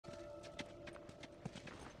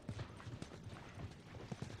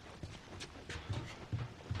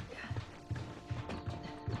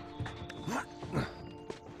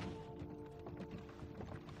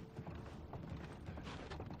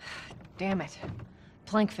Damn it.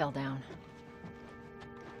 Plank fell down.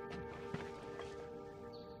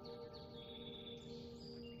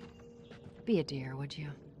 Be a dear, would you?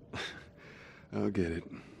 I'll get it.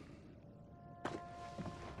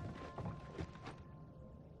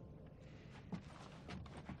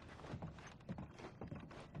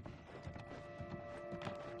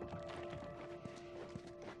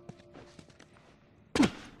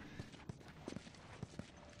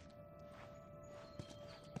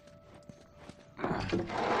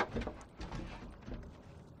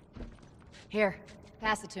 Here,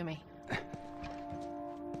 pass it to me.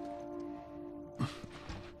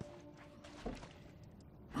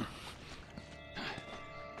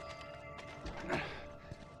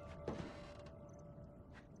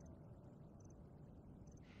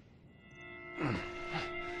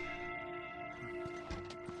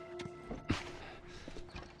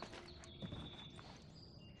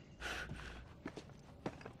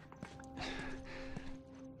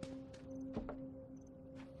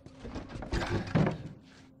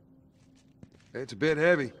 It's a bit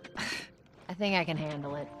heavy. I think I can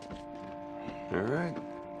handle it. All right.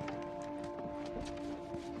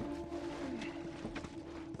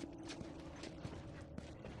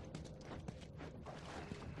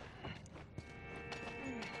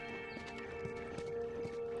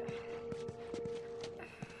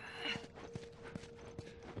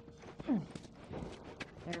 There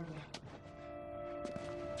we go.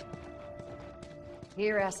 Get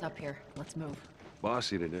your ass up here. Let's move.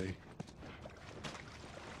 Bossy today.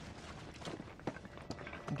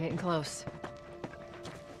 I'm getting close.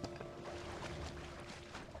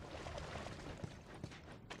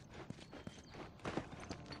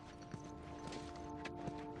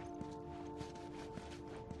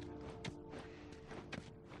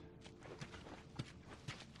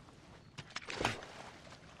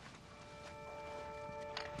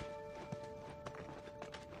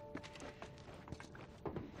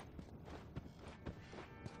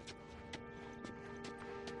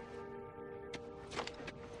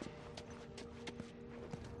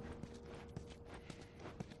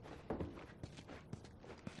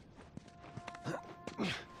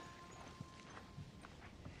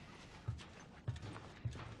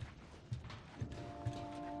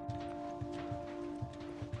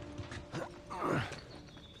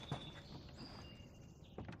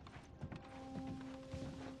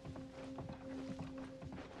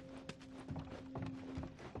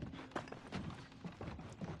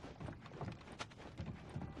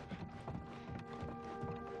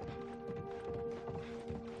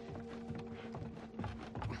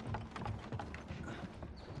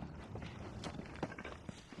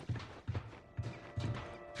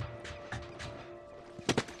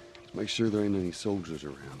 Make sure there ain't any soldiers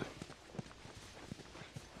around.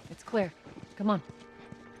 It's clear. Come on.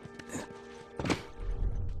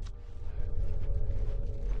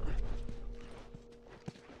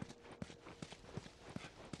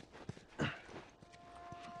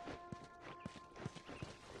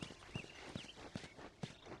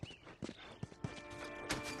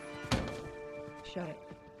 Shut it.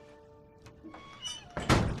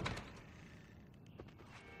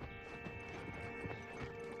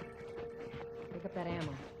 Pick up that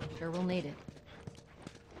ammo. I'm sure we'll need it.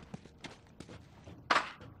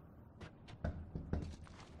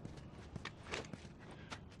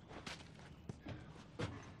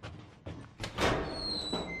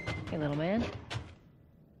 Hey, little man.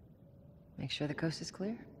 Make sure the coast is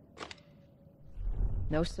clear.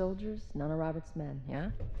 No soldiers, none of Robert's men, yeah?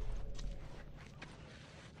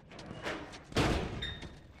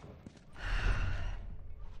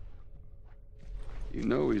 You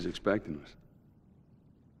know he's expecting us.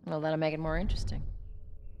 Well, that'll make it more interesting.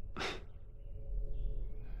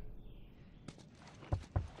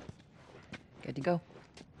 Good to go.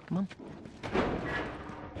 Come on.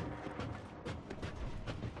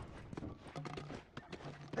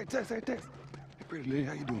 Hey, Tex, hey, Tex. Hey, pretty lady,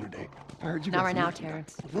 how you doing today? I heard you Not got right some now, work to do.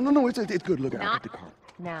 Terrence. No, it's good. Look, I'll Not get the car.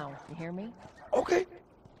 now. You hear me? Okay.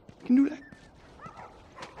 You can do that.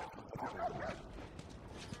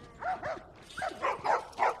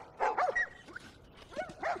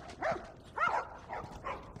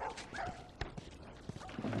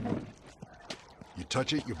 You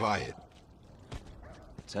touch it, you buy it.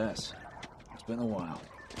 Tess, it's been a while.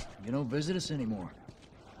 You don't visit us anymore.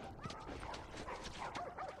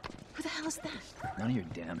 Who the hell is that? None of your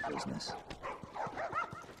damn business.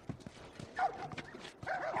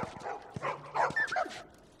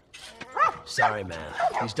 Sorry, man.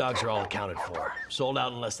 These dogs are all accounted for. Sold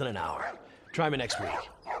out in less than an hour. Try me next week.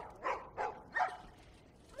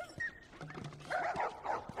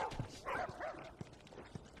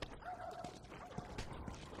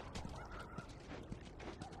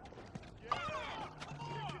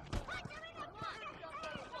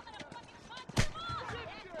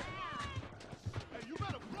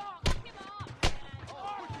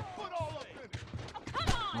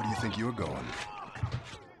 Where do you think you're going?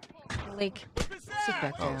 Lake, sit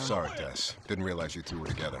back Oh, down. sorry, Tess. Didn't realize you two were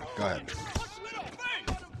together. Go ahead.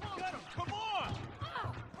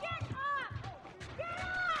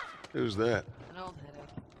 Who's that? An old headache.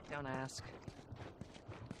 Don't ask.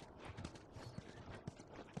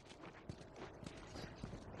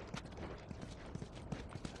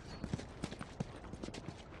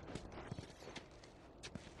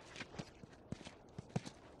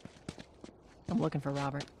 I'm looking for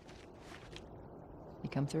Robert. You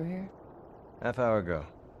come through here? Half hour ago.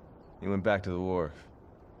 He went back to the wharf.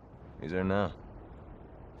 He's there now.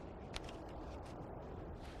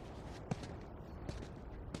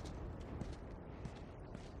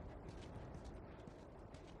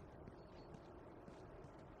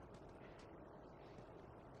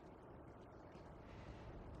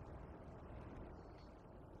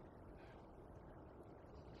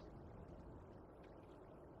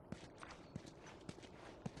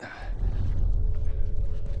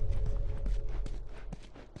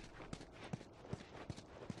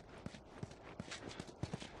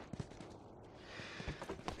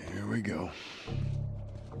 Here we go.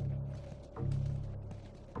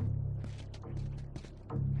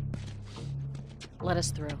 Let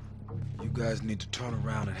us through. You guys need to turn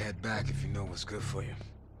around and head back if you know what's good for you.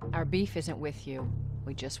 Our beef isn't with you.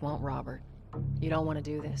 We just want Robert. You don't want to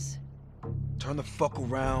do this. Turn the fuck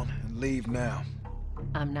around and leave now.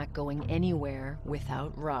 I'm not going anywhere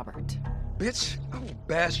without Robert. Bitch, I will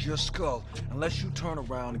bash your skull unless you turn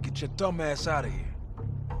around and get your dumb ass out of here.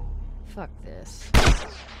 Fuck this.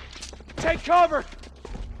 Take cover!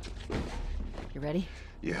 You ready?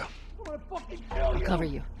 Yeah. I'll cover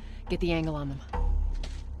you. Get the angle on them.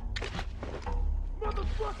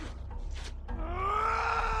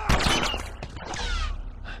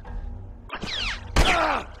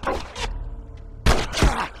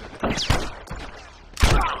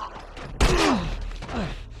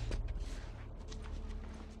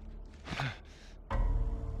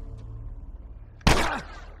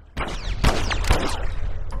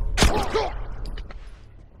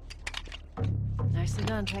 Nicely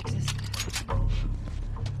done, Texas.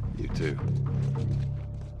 You too.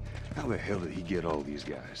 How the hell did he get all these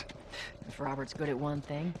guys? If Robert's good at one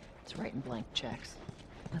thing, it's writing blank checks.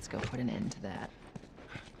 Let's go put an end to that.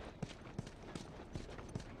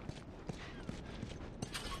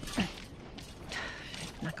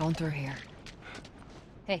 Not going through here.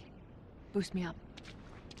 Hey, boost me up.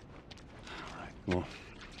 Come on.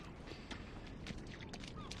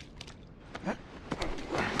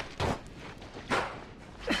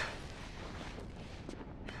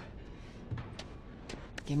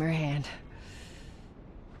 Give me your hand.